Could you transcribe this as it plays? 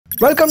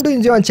Welcome to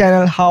inzziyon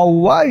channel.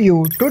 How are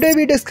you? Today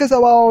we discuss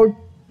about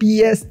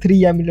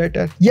PS3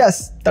 emulator.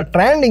 Yes, the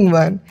trending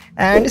one.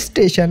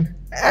 Andstation,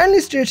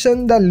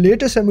 the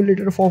latest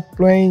emulator for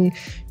playing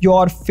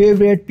your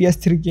favorite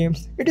PS3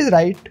 games. It is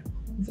right.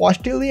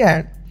 Watch till the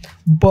end.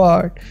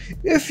 But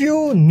if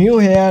you new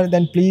here,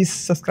 then please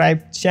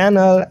subscribe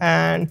channel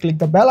and click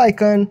the bell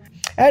icon,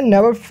 and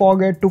never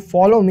forget to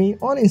follow me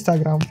on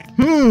Instagram.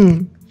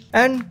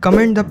 And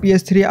comment the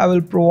PS3. I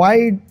will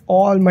provide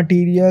all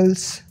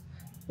materials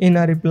in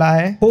a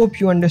reply. Hope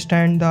you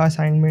understand the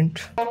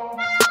assignment.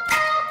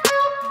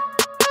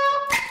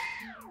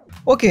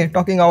 Okay,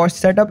 talking about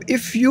setup,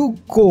 if you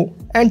go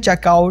and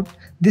check out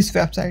this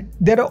website,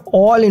 there are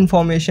all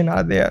information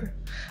are there.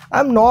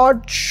 I'm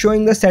not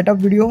showing the setup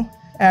video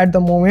at the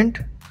moment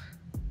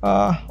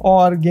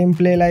or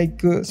gameplay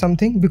like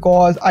something,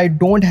 because I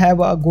don't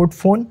have a good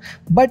phone,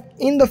 but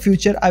in the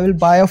future I will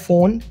buy a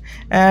phone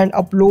and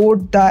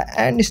upload the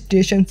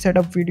Andstation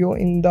setup video.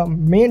 In the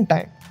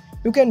meantime,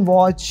 you can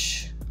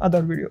watch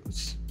other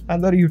videos,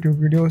 other YouTube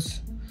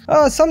videos.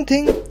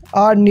 Something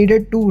are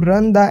needed to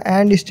run the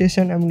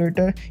Andstation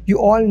emulator. You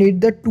all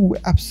need the two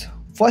apps.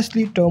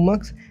 Firstly,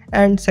 Termux,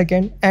 and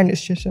second,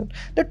 Andstation.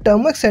 The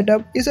Termux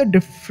setup is a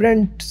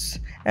different,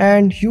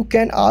 and you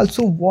can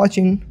also watch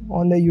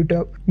on the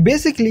YouTube.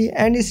 Basically,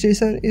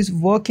 Andstation is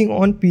working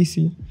on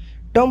PC.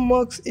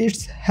 Termux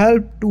it's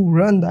help to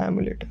run the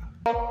emulator.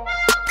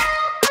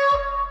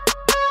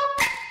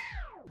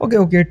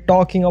 Okay,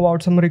 talking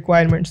about some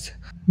requirements.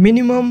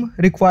 Minimum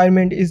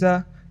requirement is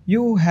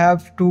you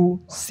have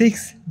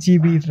 6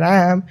 GB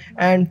RAM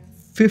and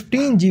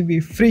 15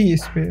 GB free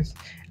space,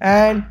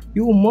 and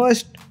you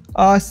must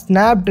a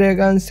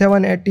Snapdragon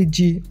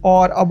 780G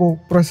or above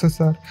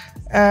processor,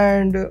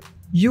 and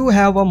you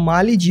have a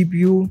Mali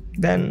GPU.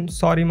 Then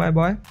sorry my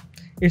boy,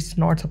 it's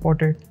not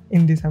supported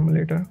in this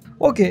emulator.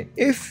 Okay,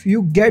 if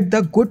you get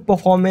the good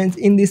performance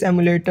in this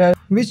emulator,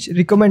 which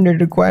recommended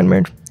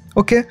requirement,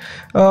 okay,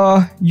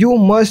 you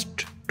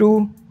must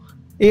to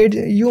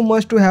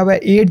have a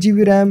 8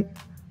 GB RAM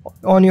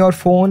on your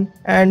phone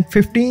and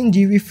 15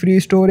 GB free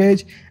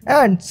storage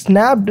and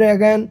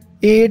Snapdragon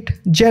 8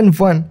 Gen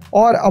 1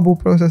 or above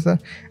processor,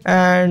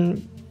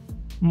 and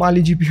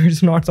Mali GPU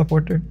is not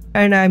supported.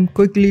 And I'm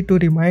quickly to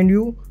remind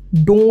you,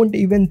 don't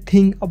even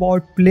think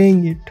about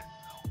playing it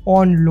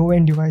on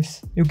low-end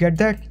device. You get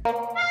that?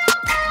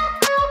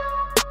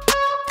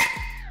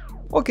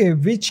 Okay,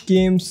 which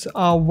games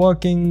are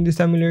working in this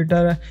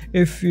emulator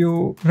if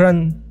you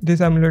run this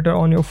emulator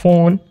on your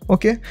phone?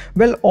 Okay,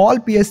 well, all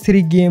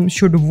PS3 games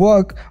should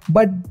work,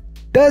 but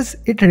does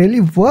it really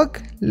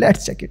work?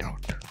 Let's check it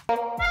out.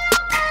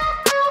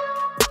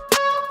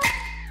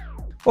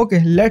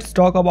 Okay, let's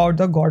talk about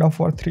the God of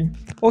War 3.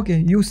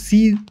 Okay, you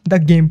see the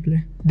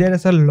gameplay. There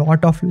is a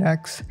lot of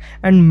lags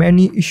and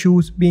many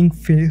issues being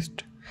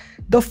faced.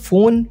 The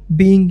phone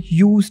being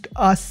used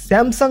a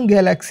Samsung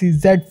Galaxy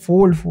Z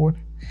Fold 4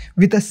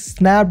 with a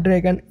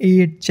Snapdragon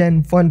 8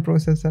 Gen 1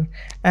 processor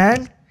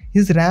and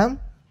his RAM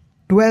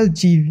 12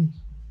 GB.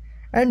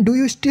 And do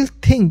you still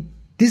think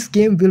this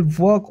game will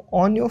work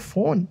on your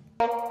phone?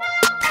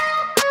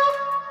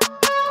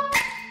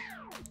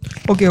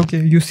 Okay,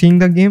 you seeing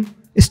the game?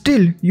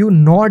 Still you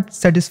not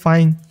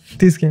satisfying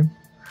this game,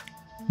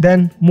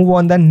 then move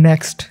on the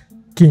next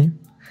game.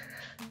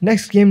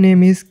 Next game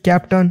name is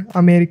Captain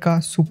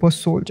America Super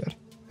Soldier.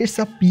 It's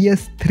a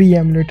PS3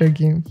 emulator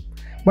game,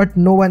 but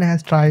no one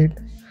has tried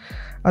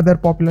other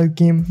popular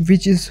game,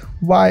 which is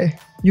why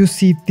you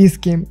see this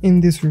game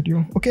in this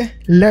video. Okay,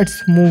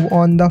 let's move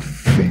on the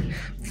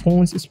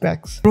phone's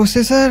specs.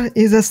 Processor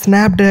is a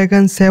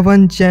Snapdragon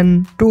 7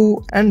 Gen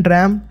 2 and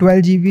RAM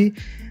 12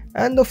 GB,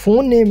 and the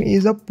phone name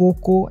is a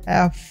Poco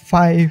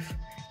F5,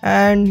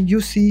 and you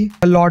see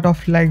a lot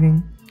of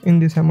lagging in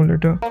this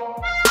emulator.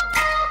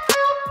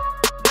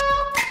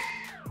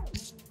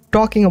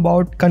 Talking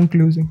about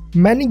conclusion,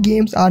 many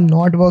games are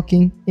not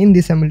working in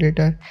this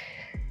emulator.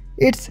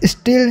 It's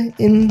still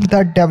in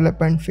the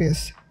development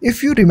phase.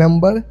 If you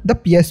remember, the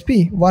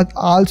PSP was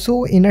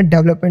also in a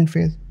development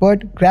phase,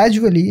 but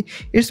gradually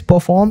its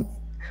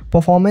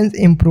performance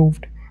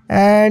improved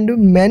and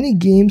many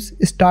games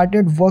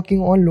started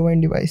working on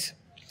low-end device.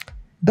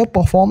 The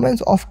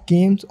performance of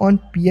games on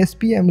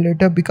PSP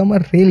emulator become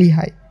really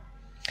high.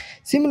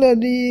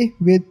 Similarly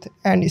with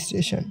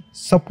Andstation,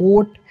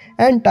 support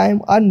and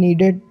time are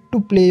needed to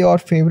play your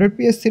favorite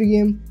PS3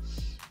 game.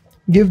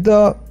 Give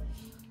the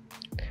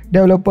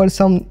developer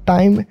some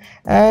time,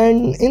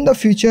 and in the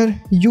future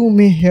you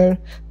may hear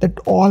that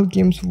all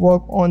games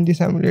work on this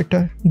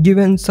emulator.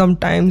 Given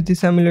sometimes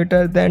this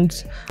emulator, then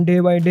day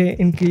by day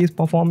increase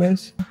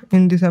performance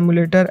in this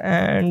emulator,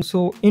 and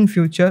so in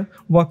future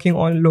working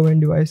on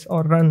low-end device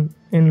or run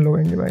in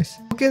low-end device.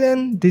 Okay,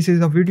 then this is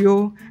a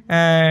video,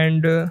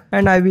 and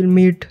I will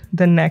meet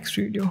the next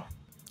video.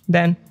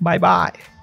 Then bye bye.